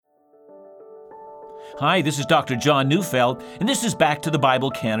Hi, this is Dr. John Neufeld, and this is Back to the Bible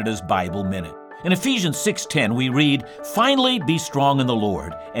Canada's Bible Minute. In Ephesians 6:10, we read, "Finally, be strong in the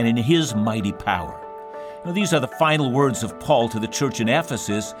Lord and in His mighty power." Now, these are the final words of Paul to the church in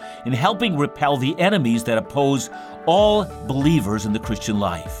Ephesus in helping repel the enemies that oppose all believers in the Christian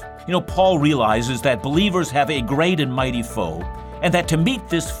life. Paul realizes that believers have a great and mighty foe, and that to meet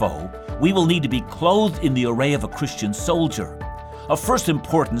this foe, we will need to be clothed in the array of a Christian soldier. Of first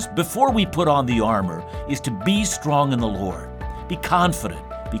importance, before we put on the armor, is to be strong in the Lord. Be confident,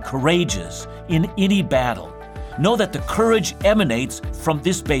 be courageous in any battle. Know that the courage emanates from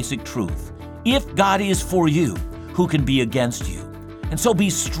this basic truth. If God is for you, who can be against you? And so be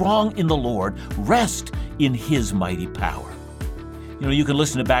strong in the Lord, rest in His mighty power. You can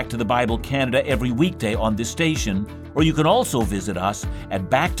listen to Back to the Bible Canada every weekday on this station, or you can also visit us at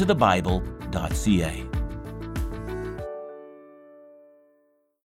backtothebible.ca.